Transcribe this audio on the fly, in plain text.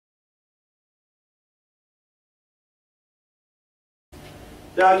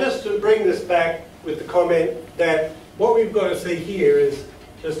Now, just to bring this back with the comment that what we've got to see here is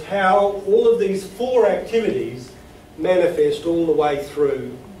just how all of these four activities manifest all the way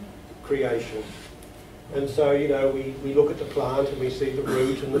through creation. And so, you know, we look at the plant and we see the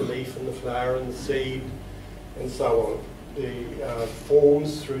root and the leaf and the flower and the seed and so on. The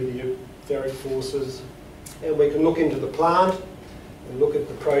forms through the etheric forces. And we can look into the plant and look at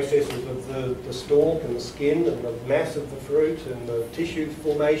the processes of the stalk and the skin and the mass of the fruit and the tissue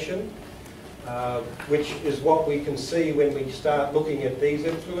formation, which is what we can see when we start looking at these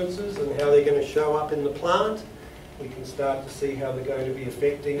influences and how they're going to show up in the plant. We can start to see how they're going to be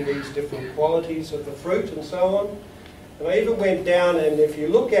affecting these different qualities of the fruit and so on. And I even went down, and if you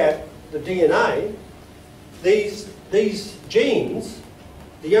look at the DNA, these genes,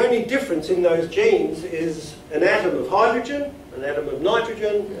 the only difference in those genes is an atom of hydrogen, an atom of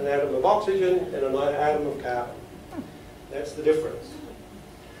nitrogen, an atom of oxygen, and an atom of carbon. That's the difference.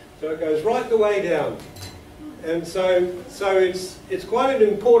 So it goes right the way down. And so it's quite an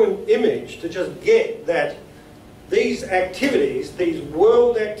important image to just get that these activities, these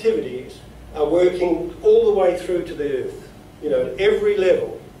world activities, are working all the way through to the earth. You know, at every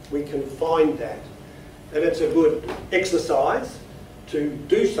level we can find that. And it's a good exercise to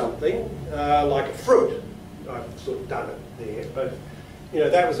do something like a fruit. I've sort of done it there, but you know,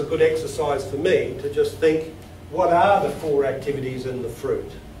 that was a good exercise for me to just think, what are the four activities in the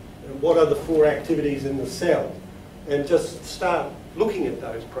fruit? And what are the four activities in the cell? And just start looking at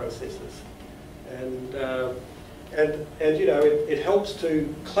those processes. And you know, it helps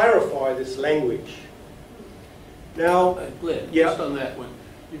to clarify this language. Now, Glenn, yeah. Just on that one,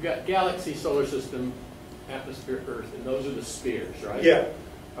 you've got galaxy, solar system, atmosphere, Earth, and those are the spheres, right? Yeah.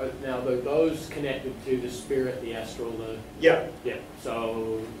 Now, are those connected to the spirit, the astral, the... Yeah. Yeah,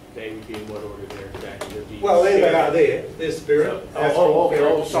 so they would be in what order there exactly? Well, there they are there. There's spirit.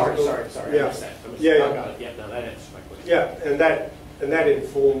 So, sorry. Yeah. I missed that. Yeah. I got it. Yeah, no, that answers my question. Yeah, and that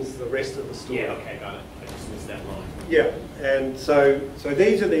informs the rest of the story. Yeah, okay, got it. I just missed that line. Yeah, and so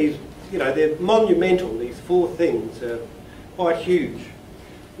these are these, you know, they're monumental. These four things are quite huge.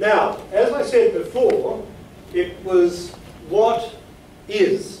 Now, as I said before, it was what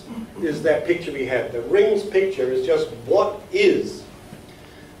is that picture we have. The rings picture is just what is.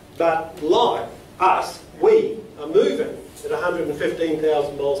 But life, us, we are moving at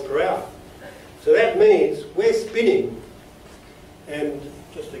 115,000 miles per hour. So that means we're spinning. And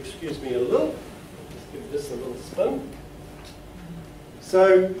just excuse me a little. Just give this a little spin.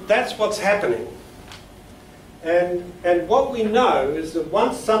 So that's what's happening. And what we know is that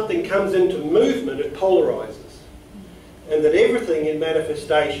once something comes into movement, it polarizes. And that everything in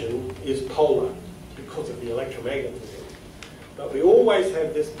manifestation is polar because of the electromagnetism. But we always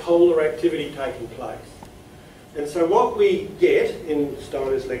have this polar activity taking place. And so what we get in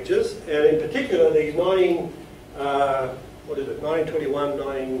Steiner's lectures, and in particular these 1921,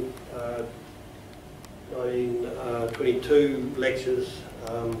 1922 lectures,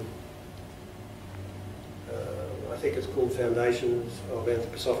 I think it's called Foundations of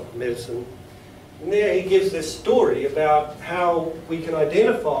Anthroposophical Medicine. And there he gives this story about how we can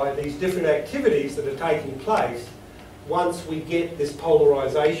identify these different activities that are taking place once we get this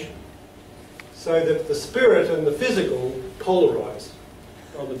polarization. So that the spirit and the physical polarize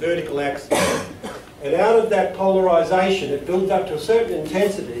on the vertical axis. And out of that polarization, it builds up to a certain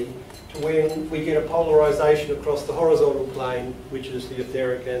intensity to when we get a polarization across the horizontal plane, which is the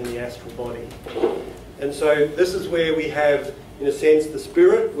etheric and the astral body. And so this is where we have, in a sense, the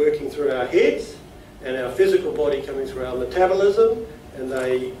spirit working through our heads and our physical body coming through our metabolism, and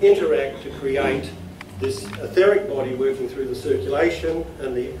they interact to create this etheric body working through the circulation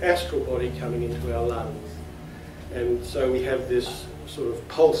and the astral body coming into our lungs. And so we have this sort of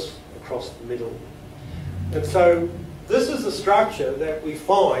pulse across the middle. And so this is the structure that we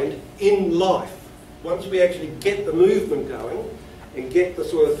find in life. Once we actually get the movement going and get the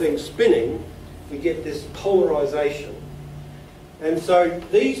sort of thing spinning, we get this polarization. And so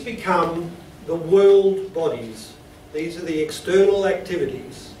these become the world bodies. These are the external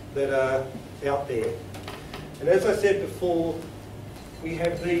activities that are out there. And as I said before, we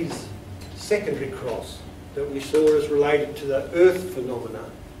have these secondary cross that we saw as related to the earth phenomena.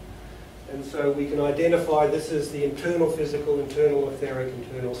 And so we can identify this as the internal physical, internal etheric,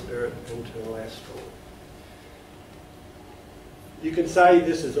 internal spirit, internal astral. You can say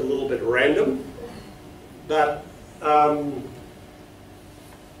this is a little bit random, but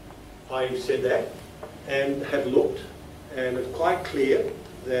I said that and have looked, and it's quite clear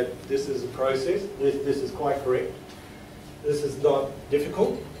that this is a process. This is quite correct. This is not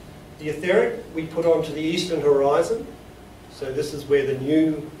difficult. The etheric we put onto the eastern horizon, So this is where the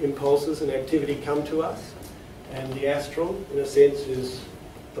new impulses and activity come to us. And the astral, in a sense, is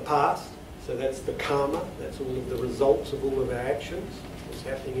the past. So that's the karma, that's all of the results of all of our actions. It's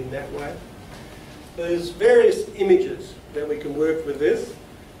happening in that way. There's various images that we can work with this,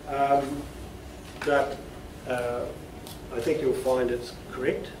 but I think you'll find it's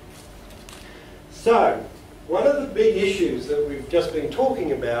correct. So, one of the big issues that we've just been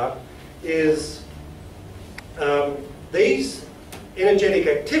talking about is these energetic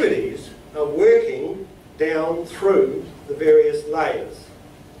activities are working down through the various layers.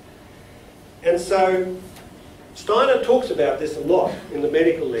 And so Steiner talks about this a lot in the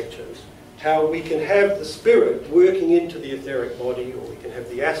medical lectures, how we can have the spirit working into the etheric body, or we can have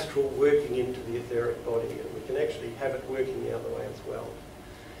the astral working into the etheric body, and we can actually have it working the other way as well.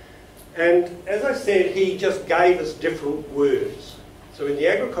 And as I said, he just gave us different words. So in the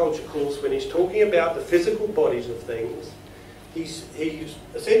agriculture course, when he's talking about the physical bodies of things, he's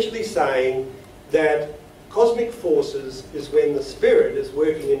essentially saying that cosmic forces is when the spirit is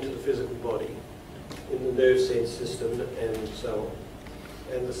working into the physical body, in the nerve sense system and so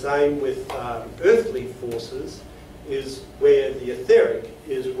on. And the same with earthly forces is where the etheric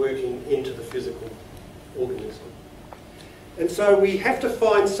is working into the physical organism. And so we have to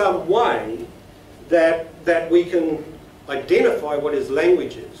find some way that we can identify what his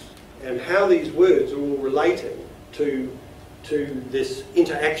language is and how these words are all relating to this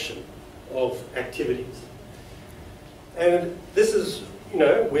interaction of activities. And this is, you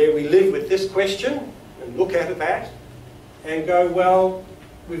know, where we live with this question and look at that and go, well,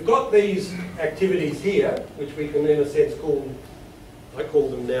 we've got these activities here, which we can in a sense call, I call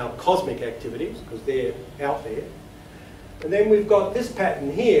them now cosmic activities, because they're out there. And then we've got this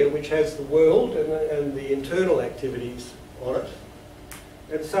pattern here, which has the world and the internal activities on it.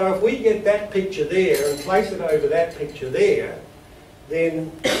 And so if we get that picture there and place it over that picture there, then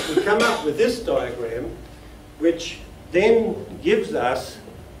we come up with this diagram, which then gives us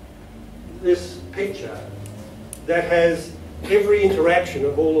this picture that has every interaction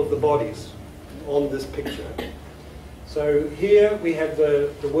of all of the bodies on this picture. So here we have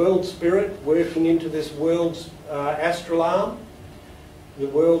the world spirit working into this world's astral arm, the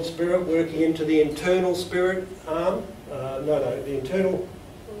world spirit working into the internal spirit arm, the internal,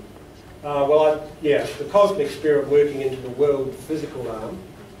 the cosmic spirit working into the world physical arm.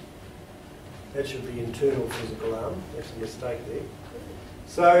 That should be internal physical arm. That's a mistake there.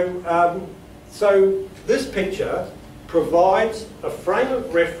 So this picture provides a frame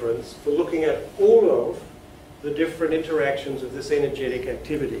of reference for looking at all of the different interactions of this energetic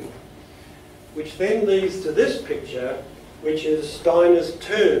activity, which then leads to this picture, which is Steiner's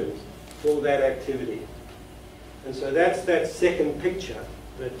term for that activity. And so that's that second picture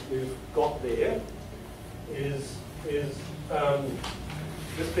that we've got there, is this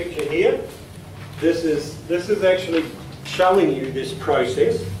picture here. This is actually showing you this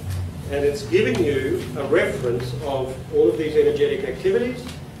process, and it's giving you a reference of all of these energetic activities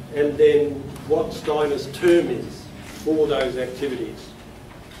and then what Steiner's term is for those activities.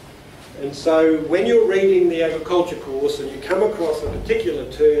 And so when you're reading the agriculture course and you come across a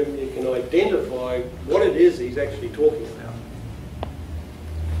particular term, you can identify what it is he's actually talking about.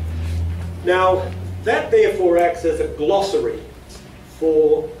 Now, that therefore acts as a glossary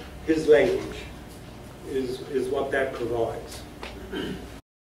for his language, is what that provides.